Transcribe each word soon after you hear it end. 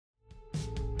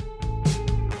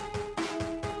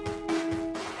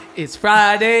It's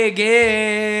Friday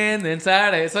again, then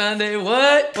Saturday, Sunday.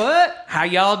 What? How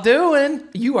y'all doing?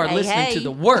 You are listening to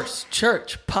the worst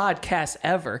church podcast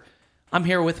ever. I'm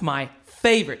here with my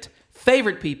favorite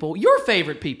people, your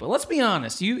favorite people. Let's be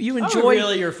honest. You enjoy. I'm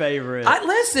really your favorite.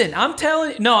 Listen, I'm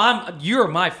telling you. No, you're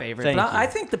my favorite. Thank but you. I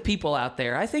think the people out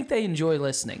there, I think they enjoy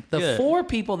listening. The Good. 4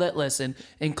 people that listen,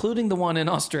 including the one in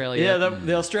Australia. Yeah,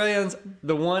 the Australians,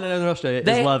 the one in Australia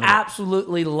They is loving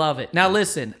absolutely love it. Now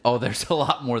listen. Oh, there's a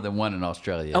lot more than one in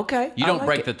Australia. Okay, You I don't like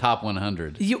break it. the top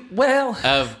 100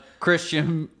 Of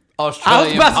Christian I was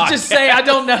Australian about to just podcasts. say, I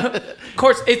don't know. Of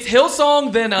course, it's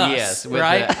Hillsong, then us. Yes, with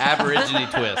right? the Aborigine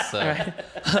twist. So.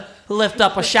 Lift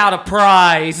up a shout of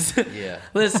praise. Yeah.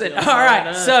 Listen, all right.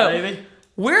 us, So baby.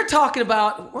 we're going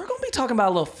to be talking about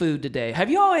a little food today. Have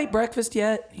y'all ate breakfast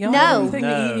yet? Y'all No. have anything to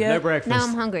No, eat yet? no breakfast. Now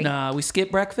I'm hungry. Nah, we skip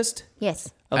breakfast.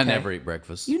 Yes. I Okay. never eat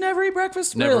breakfast. You never eat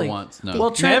breakfast? Never Really? once, no. Well,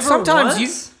 Trent, Never sometimes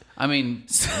once? I mean,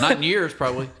 not in years,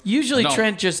 probably. usually No.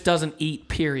 Trent just doesn't eat,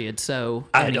 period. So,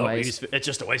 I don't anyways. eat. It's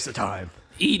just a waste of time.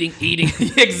 Eating.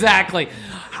 Exactly.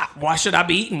 Why should I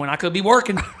be eating when I could be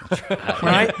working?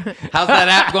 Right? How's that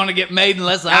app going to get made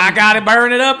unless I got to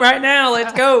burn it up right now.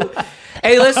 Let's go.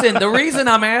 Hey, listen, the reason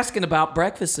I'm asking about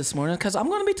breakfast this morning is because I'm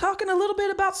going to be talking a little bit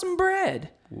about some bread.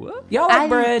 What? Y'all like I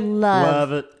bread?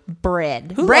 love it.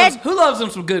 bread. Who loves them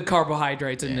some good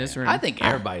carbohydrates in this room? I think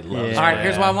everybody loves All right,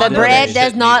 here's what I The want to bread do.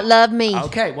 does not love me.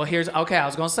 Okay, well, I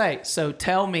was going to say, so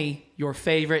tell me your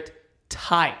favorite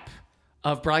type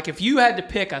of bread. Like if you had to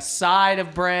pick a side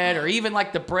of bread or even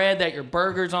like the bread that your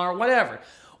burgers are, whatever.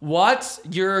 What's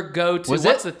your go-to? Was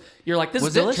What's it- you're like, this Was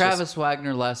is delicious. it Travis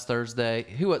Wagner last Thursday?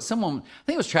 Who was someone? I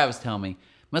think it was Travis telling me.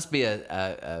 Must be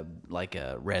a like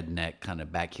a redneck kind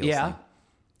of back heel Yeah. thing.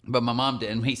 But my mom did,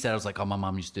 and he said, I was like, oh, my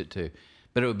mom used to do it too.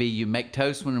 But it would be you make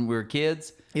toast when we were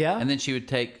kids. Yeah. And then she would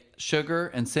take sugar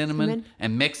and cinnamon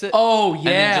and mix it. Oh, And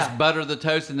then yeah. just butter the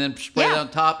toast and then spread it Yeah. on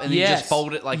top and then you Yes. just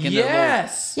fold it like in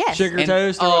Yes. Yes. Sugar And-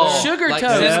 toast. Or oh, whatever. Sugar like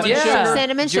toast, cinnamon yeah. sugar.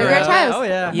 Cinnamon sugar Yeah. toast. Oh,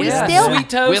 yeah. We Yeah. still Sweet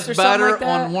toast with or something butter like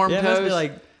that. on warm Yeah, it must be toast.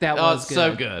 like That Oh, was it's good.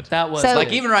 so good. That was So- good.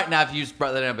 Like even right now, if you just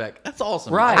brought that in, I'd be like, that's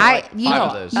awesome. Right. Like you five know,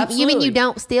 of those. you mean Absolutely. you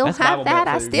don't still That's have Bible that? Belt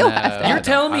I food. still No. have that. You're I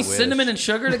telling don't. me I wish. cinnamon and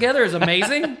sugar together is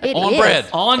amazing? It On is. bread.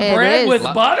 On It bread is. with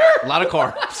butter? A lot of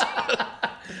carbs.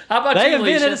 How about They you,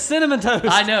 invented Alicia? cinnamon toast.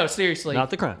 I know, seriously. Not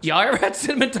the crunch. Y'all ever had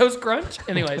cinnamon toast crunch?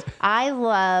 Anyways. I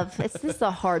love. This is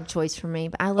a hard choice for me,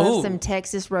 but I love Ooh. some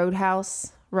Texas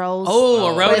Roadhouse rolls. Oh, a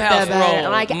with Roadhouse the- roll.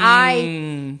 Like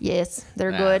yes,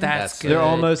 they're Nah, good. That's They're good. They're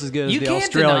almost as good as You the can't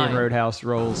Australian deny it. Roadhouse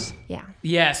rolls. Yeah.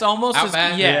 Yes, almost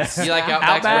Outback? as yes. You like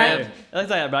Outback's bread? I like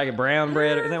that bag of brown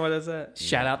bread. Isn't that what that's at?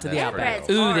 Shout out to the That's Outback.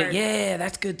 pretty Ooh, hard. yeah,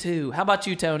 that's good too. How about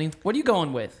you, Tony? What are you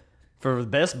going with? For the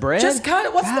best bread? Just kind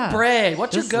of, what's the God, bread?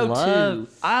 What's your just go-to?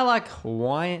 I like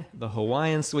the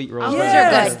Hawaiian sweet rolls. Oh, those are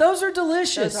Yes, good. those are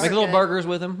delicious. Those Make are little good. burgers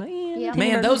with them. Yeah.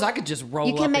 Man, those I could just roll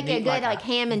You up can make and a eat good like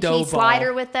ham and dough cheese ball.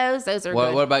 slider with those. Those are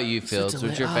What good. about you, Phils?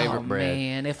 What's your favorite bread?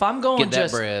 Man, if I'm going Get that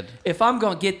just bread. if I'm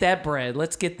going to get that bread,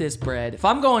 let's get this bread. If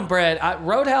I'm going bread,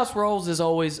 Roadhouse rolls is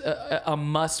always a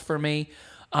must for me.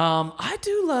 I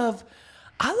love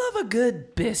a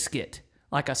good biscuit,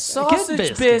 like a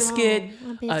sausage biscuit, Oh,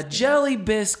 a a biscuit. jelly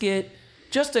biscuit,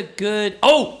 just a good.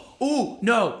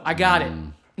 No, I got it.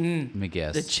 Let me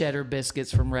guess. The cheddar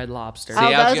biscuits from Red Lobster. Oh, I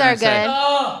was those gonna are say- good.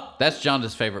 Oh, That's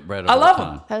Jonda's favorite bread of I all love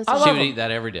time. them. Those I are love She would them. eat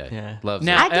that every day. Yeah. Loves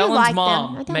Now, I do Ellen's like them.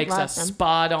 mom I do makes a love them.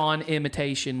 spot-on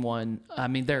imitation one. I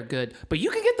mean, they're good. But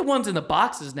you can get the ones in the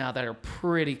boxes now that are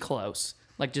pretty close.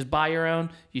 Like, just buy your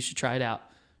own. You should try it out.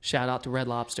 Shout out to Red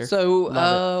Lobster.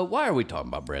 So, why are we talking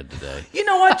about bread today? you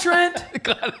know what, Trent? I'm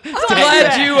glad you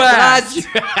Glad asked. you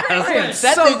asked. I am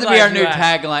That so needs to be glad our you new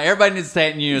asked. tagline. Everybody needs to say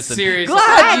it in unison. Seriously.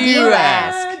 Glad you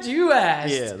asked. Glad you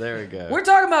asked. Yeah, there we go. We're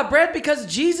talking about bread because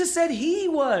Jesus said he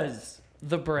was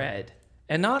the bread.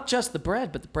 And not just the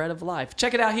bread, but the bread of life.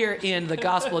 Check it out here in the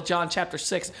Gospel of John chapter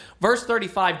 6, verse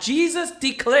 35. Jesus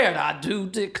declared, I do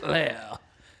declare.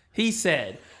 He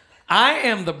said, I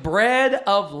am the bread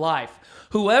of life.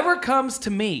 Whoever comes to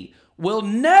me will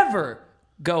never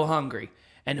go hungry.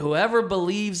 And whoever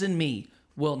believes in me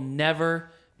will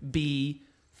never be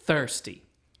thirsty.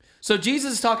 So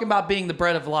Jesus is talking about being the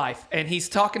bread of life, and he's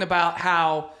talking about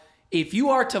how if you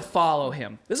are to follow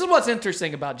him, this is what's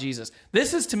interesting about Jesus.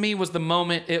 This is, to me, was the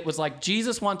moment it was like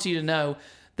Jesus wants you to know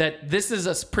that this is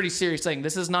a pretty serious thing.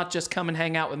 This is not just come and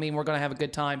hang out with me and we're going to have a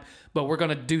good time, but we're going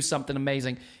to do something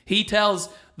amazing. He tells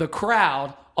the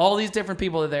crowd, all these different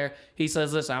people are there, he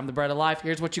says, listen, I'm the bread of life.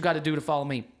 Here's what you got to do to follow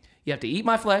me. You have to eat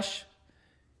my flesh.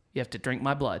 You have to drink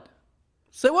my blood.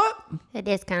 Say what? It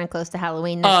is kind of close to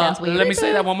Halloween. That sounds weird. Let me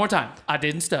say that one more time. I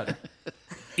didn't stutter.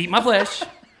 Eat my flesh,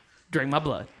 drink my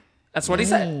blood. That's what he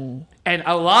said. And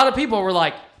a lot of people were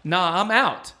like, nah, I'm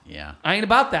out. Yeah. I ain't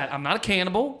about that. I'm not a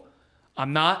cannibal.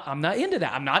 I'm not into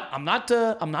that. I'm not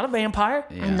a vampire.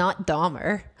 Yeah. I'm not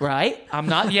Dahmer. Right? I'm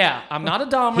not a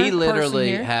dominant He literally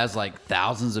person here. has like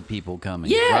thousands of people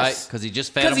coming, Yes. right? Because he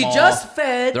just fed them all. Because he just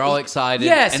fed. They're all excited.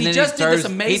 Yes, and he then just did this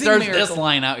he amazing throws miracle. this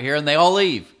line out here, and they all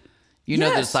leave. You know,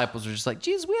 the Yes. disciples are just like,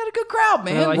 Jesus, we had a good crowd,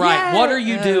 man. Right. What are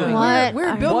you doing? What? We're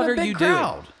What building What a are big you doing?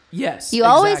 crowd. Yes. You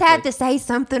always exactly. have to say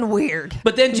something weird.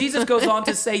 But then Jesus goes on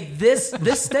to say this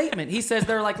statement. He says,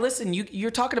 they're like, listen, you're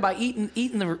talking about eating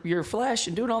your flesh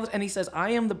and doing all this. And he says, I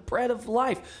am the bread of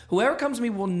life. Whoever comes to me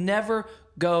will never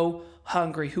go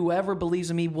hungry. Whoever believes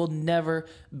in me will never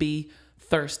be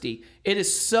thirsty. It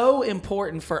is so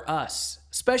important for us,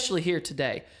 especially here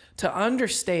today, to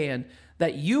understand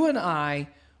that you and I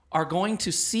are going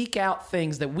to seek out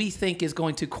things that we think is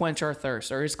going to quench our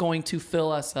thirst, or is going to fill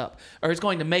us up, or is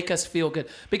going to make us feel good.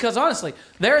 Because honestly,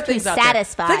 there are things out there.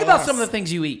 satisfy Think about us. some of the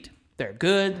things you eat. They're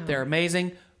good, they're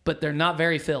amazing, but they're not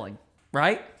very filling,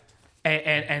 right?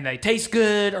 And they taste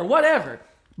good or whatever.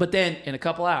 But then in a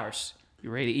couple hours,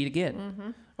 you're ready to eat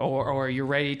again, or you're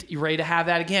ready to have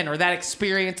that again, or that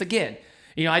experience again.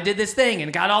 You know, I did this thing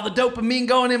and got all the dopamine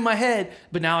going in my head,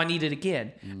 but now I need it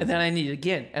again. And then I need it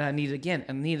again, and I need it again,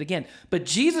 and I need it again. But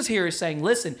Jesus here is saying,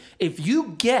 listen, if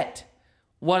you get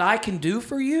what I can do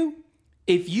for you,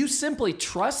 if you simply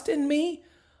trust in me,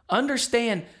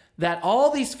 understand that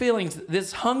all these feelings,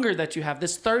 this hunger that you have,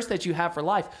 this thirst that you have for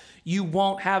life, you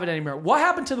won't have it anymore. What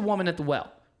happened to the woman at the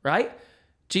well, right?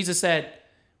 Jesus said,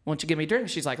 won't you give me a drink?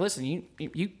 She's like, listen, you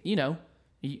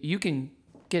can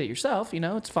get it yourself,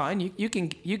 it's fine. You can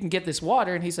get this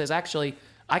water. And he says, actually,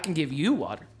 I can give you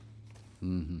water.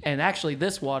 And actually,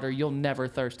 this water, you'll never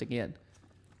thirst again.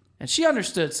 And she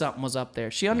understood something was up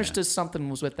there. She understood something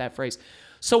was with that phrase.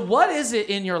 So what is it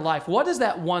in your life? What is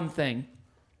that one thing?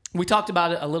 We talked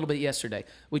about it a little bit yesterday.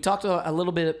 We talked a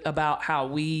little bit about how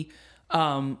we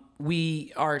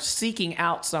are seeking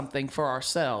out something for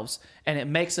ourselves, and it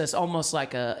makes us almost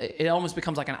it almost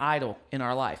becomes like an idol in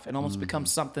our life. It almost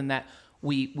becomes something that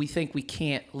we think we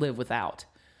can't live without.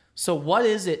 So what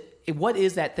is it? What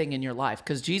is that thing in your life?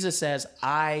 Because Jesus says,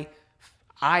 I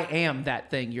am that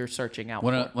thing you're searching out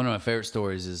One for. of my favorite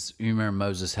stories is, you remember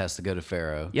Moses has to go to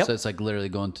Pharaoh. Yep. So it's like literally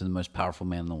going to the most powerful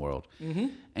man in the world. Mm-hmm.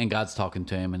 And God's talking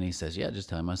to him, and he says, yeah, just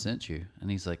tell him I sent you. And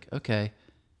he's like, okay,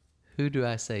 who do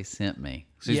I say sent me?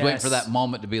 So he's waiting for that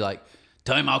moment to be like,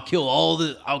 tell him I'll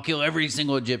kill every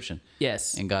single Egyptian.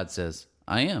 Yes. And God says,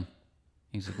 I am.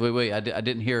 He's like, wait, I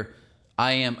didn't hear.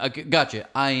 I am. Okay, gotcha.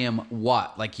 I am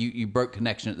what? Like you broke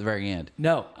connection at the very end.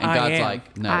 No, And I God's am.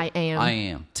 like, no, I am. I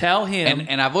am. Tell him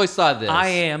And I've always thought this. I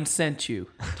am sent you.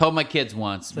 Told my kids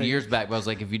once, years back, but I was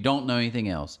like, if you don't know anything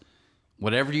else,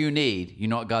 whatever you need, you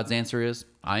know what God's answer is?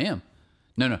 I am.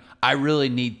 No, I really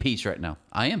need peace right now.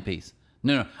 I am peace.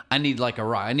 No, I need like a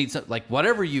rock. I need something, like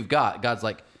whatever you've got, God's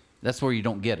like, that's where you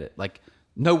don't get it. Like,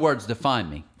 no words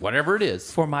define me. Whatever it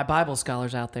is, For my Bible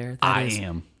scholars out there, that I is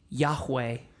am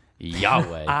Yahweh.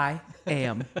 Yahweh. I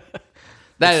am.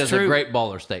 That it's is true. a great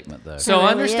baller statement, though. So really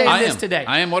understand I this am. today.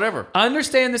 I am whatever.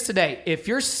 Understand this today. If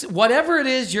you're whatever it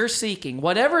is you're seeking,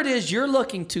 whatever it is you're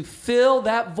looking to fill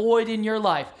that void in your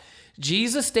life,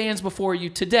 Jesus stands before you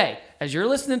today. As you're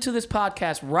listening to this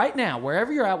podcast right now,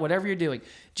 wherever you're at, whatever you're doing,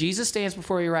 Jesus stands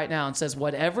before you right now and says,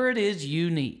 whatever it is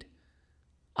you need,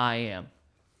 I am.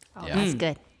 Oh, Yeah. that's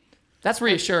good. That's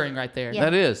reassuring right there. Yeah.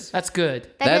 That is. That's good.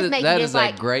 That That does is, make that you is just a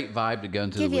like great vibe to go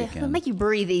into the give you, weekend. make you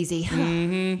breathe easy.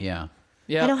 Yeah.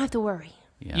 Yeah. I don't have to worry.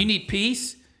 Yeah. You need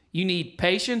peace. You need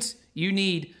patience. You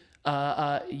need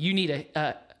a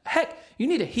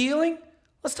healing.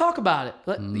 Let's talk about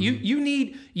it. You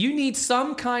need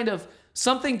some kind of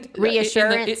something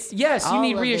Reassurance. yes, you All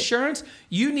need of it. reassurance.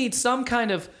 You need some kind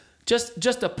of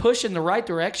just a push in the right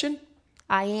direction.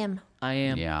 I am. I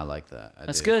am. Yeah, I like that. I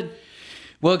That's do. good.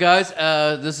 Well, guys,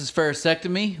 this is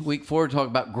Pharisectomy. Week 4, talk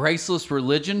about graceless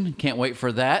religion. Can't wait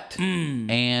for that.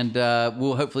 And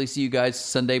we'll hopefully see you guys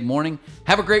Sunday morning.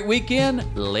 Have a great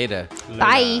weekend. Later.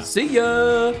 Bye. See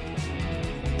ya.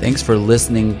 Thanks for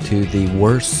listening to the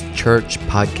Worst Church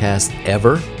podcast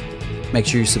ever. Make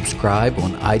sure you subscribe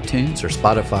on iTunes or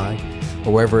Spotify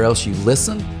or wherever else you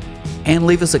listen. And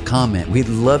leave us a comment. We'd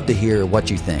love to hear what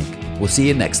you think. We'll see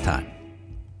you next time.